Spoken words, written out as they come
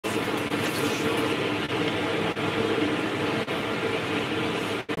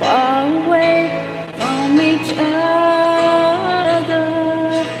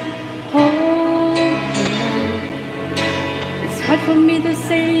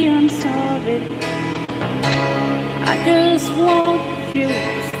sorry. I just want you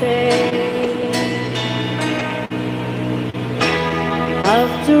to stay.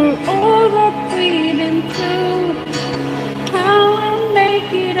 After all that we've been through, I'll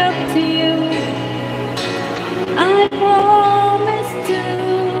make it up to you. I promise to.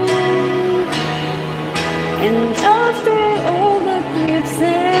 And after all that we've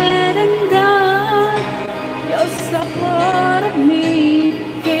said and done, you're so part of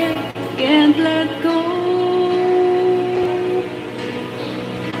me, can't let go.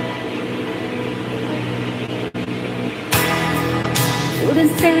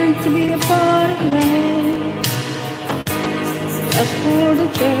 Wouldn't stand to be a part of it, just for the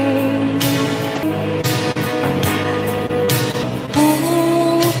day.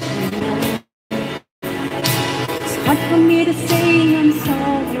 For me to say I'm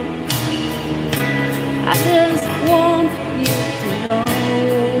sorry, I just want you to know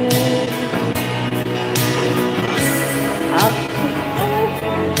I'll put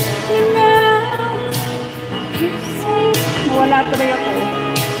you now. You say wala tuloy ako.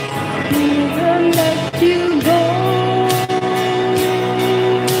 Never let you go.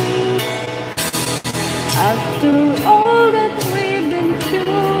 After all that we've been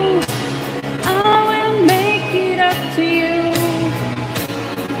through, I will make it up to you.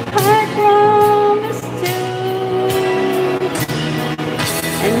 I promise to.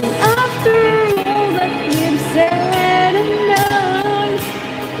 And after all that we've said and done,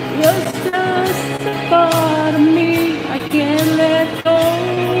 you're just a part of me I can't let go.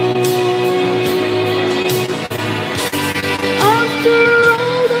 After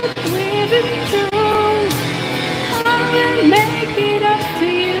all that we've been through, I will make it up to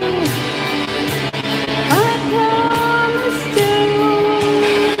you. I promise to.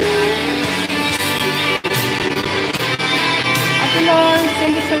 Ate Lord,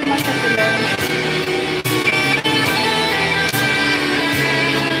 thank you so much, Ate Lord.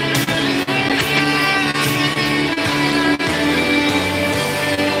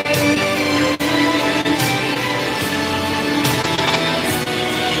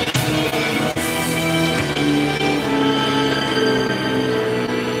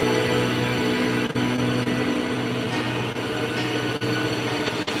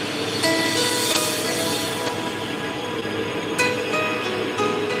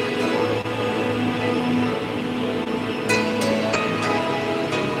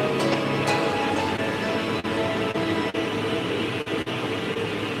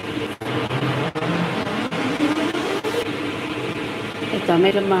 Ito,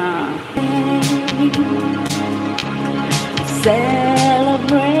 medyo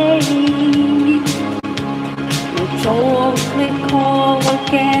celebrate. No chocolate covered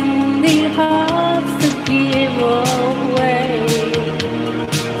candy hearts to give away.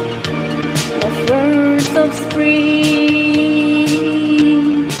 The first of spring,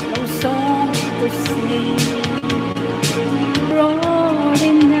 no song to sing.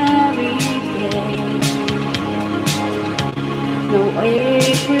 Ordinary day. No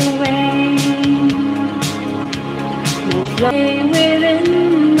April rain, no play within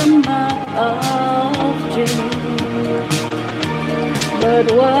the month of June. But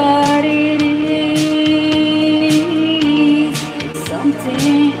what it is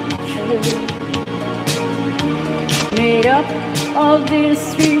something true, made up of these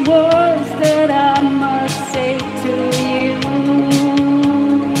three words that I must say to you.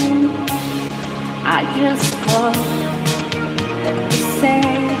 I just called to say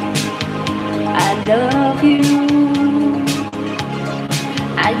I love you.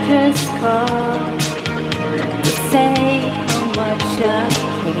 I just called to say how much I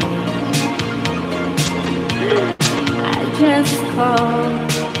care. I just called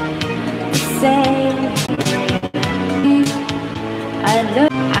to say I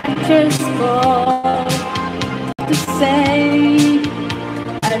love. I just called to say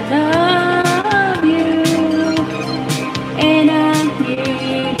I love you. And I'm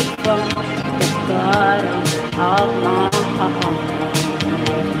here from the bottom of my heart,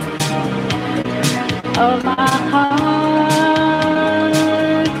 of my heart,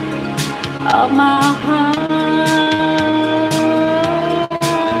 of my heart.